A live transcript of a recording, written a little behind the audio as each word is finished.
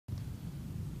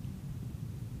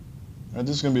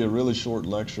This is going to be a really short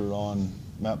lecture on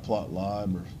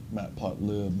matplotlib or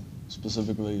matplotlib,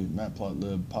 specifically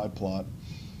matplotlib.pyplot.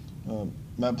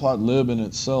 Matplotlib in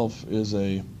itself is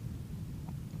a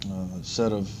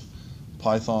set of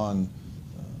Python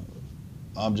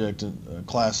object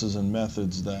classes and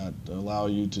methods that allow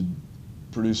you to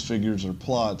produce figures or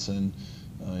plots, and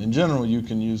in general you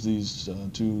can use these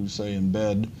to, say,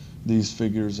 embed these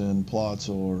figures in plots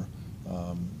or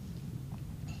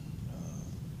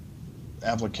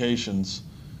applications.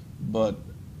 But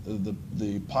the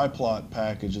PyPlot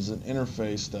package is an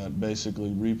interface that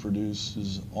basically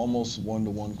reproduces almost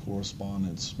one-to-one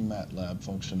correspondence MATLAB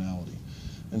functionality.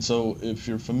 And so if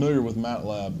you're familiar with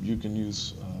MATLAB, you can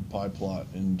use PyPlot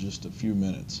in just a few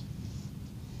minutes.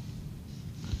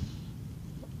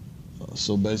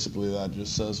 So basically that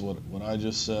just says what I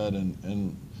just said,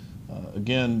 and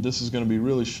again, this is going to be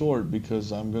really short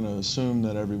because I'm going to assume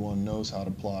that everyone knows how to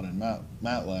plot in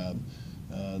MATLAB.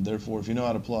 Therefore, if you know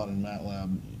how to plot in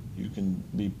MATLAB, you can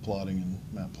be plotting in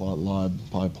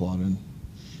matplotlib.pyplot in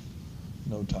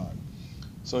no time.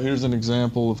 So here's an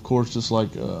example. Of course, just like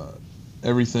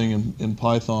everything in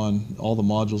Python, all the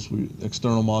modules,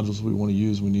 external modules we want to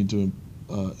use, we need to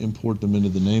import them into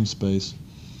the namespace.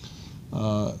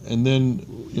 And then,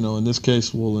 in this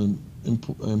case, we'll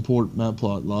import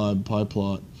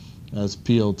matplotlib.pyplot as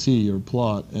PLT or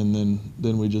plot, and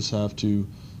then we just have to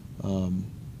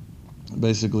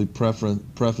basically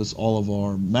preface all of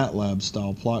our MATLAB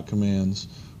style plot commands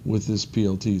with this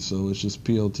PLT. So it's just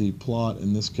PLT plot.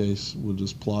 In this case, we'll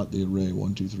just plot the array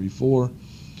 1, 2, 3, 4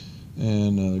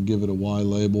 and give it a Y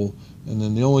label. And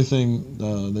then the only thing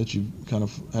that you kind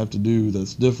of have to do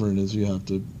that's different is you have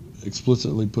to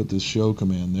explicitly put this show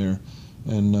command there,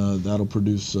 and that'll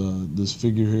produce this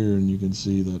figure here, and you can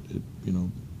see that it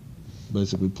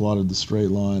basically plotted the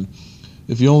straight line.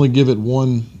 If you only give it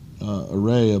one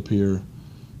array up here,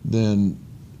 then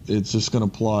it's just going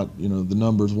to plot the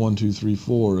numbers 1, 2, 3,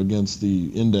 4 against the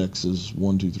indexes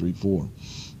 1, 2, 3, 4.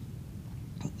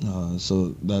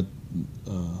 So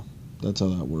that's how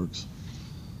that works.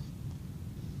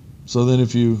 So then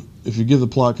if you give the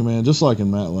plot command, just like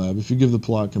in MATLAB, if you give the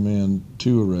plot command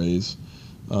 2 arrays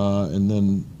and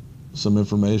then some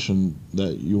information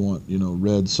that you want,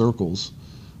 red circles,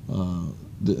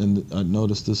 and I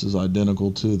noticed this is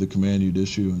identical to the command you'd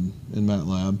issue in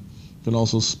MATLAB. You can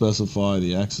also specify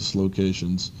the axis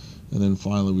locations, and then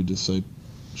finally we just say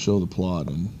show the plot,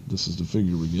 and this is the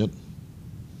figure we get.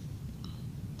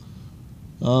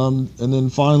 And then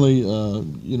finally,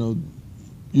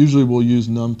 usually we'll use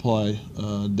NumPy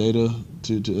data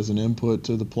as an input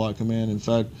to the plot command. In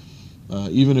fact,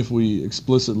 even if we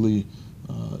explicitly,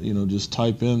 just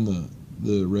type in the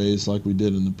arrays like we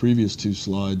did in the previous 2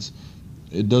 slides,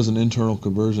 it does an internal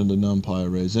conversion to NumPy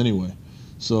arrays anyway.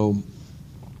 So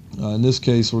in this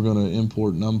case, we're going to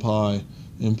import NumPy,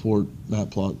 import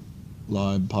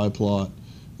matplotlib.pyplot,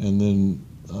 and then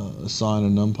assign a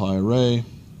NumPy array.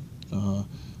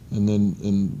 And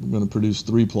we're going to produce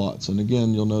 3 plots. And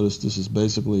again, you'll notice this is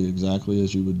basically exactly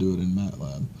as you would do it in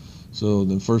MATLAB. So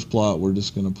the first plot, we're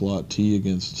just going to plot t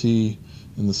against t,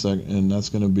 and that's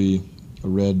going to be a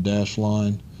red dashed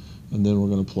line. And then we're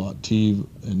going to plot t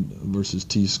versus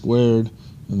t squared,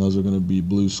 and those are going to be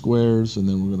blue squares. And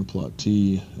then we're going to plot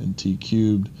t and t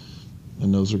cubed,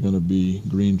 and those are going to be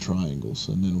green triangles.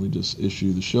 And then we just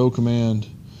issue the show command,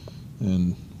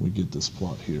 and we get this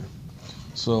plot here.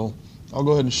 So I'll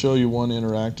go ahead and show you one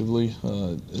interactively.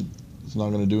 It's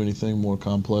not going to do anything more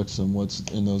complex than what's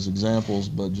in those examples,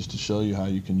 but just to show you how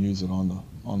you can use it on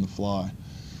the fly.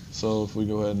 So if we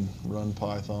go ahead and run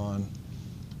Python,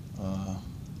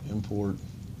 import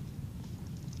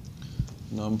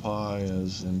NumPy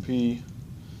as np,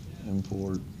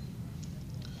 import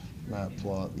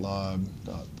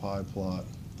matplotlib.pyplot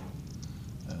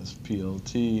as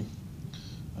plt,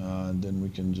 and then we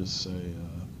can just say,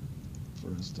 for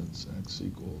instance, x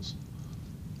equals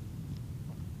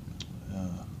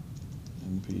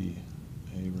np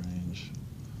a range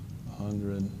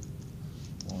 100,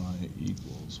 y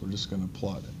equals, we're just going to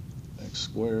plot x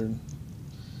squared,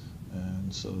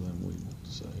 and so then we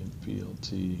say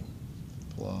plt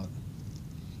plot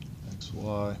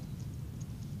xy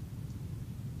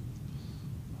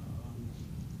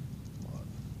plot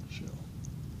show,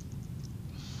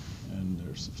 and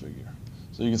there's the figure.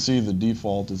 So you can see the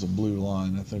default is a blue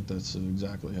line. I think that's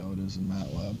exactly how it is in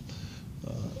MATLAB.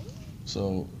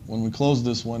 So when we close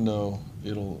this window,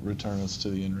 it'll return us to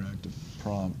the interactive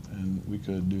prompt, and we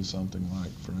could do something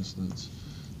like, for instance,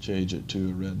 change it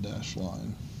to a red dashed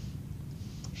line.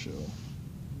 Show.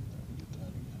 Get that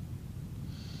again.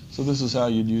 So this is how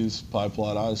you'd use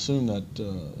PyPlot. I assume that,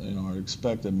 I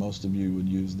expect that most of you would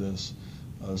use this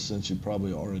since you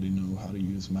probably already know how to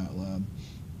use MATLAB.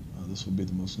 This will be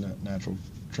the most natural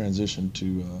transition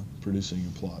to producing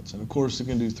your plots. And of course, it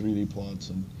can do 3D plots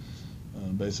and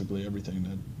basically everything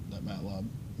that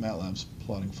MATLAB's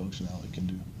plotting functionality can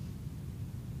do.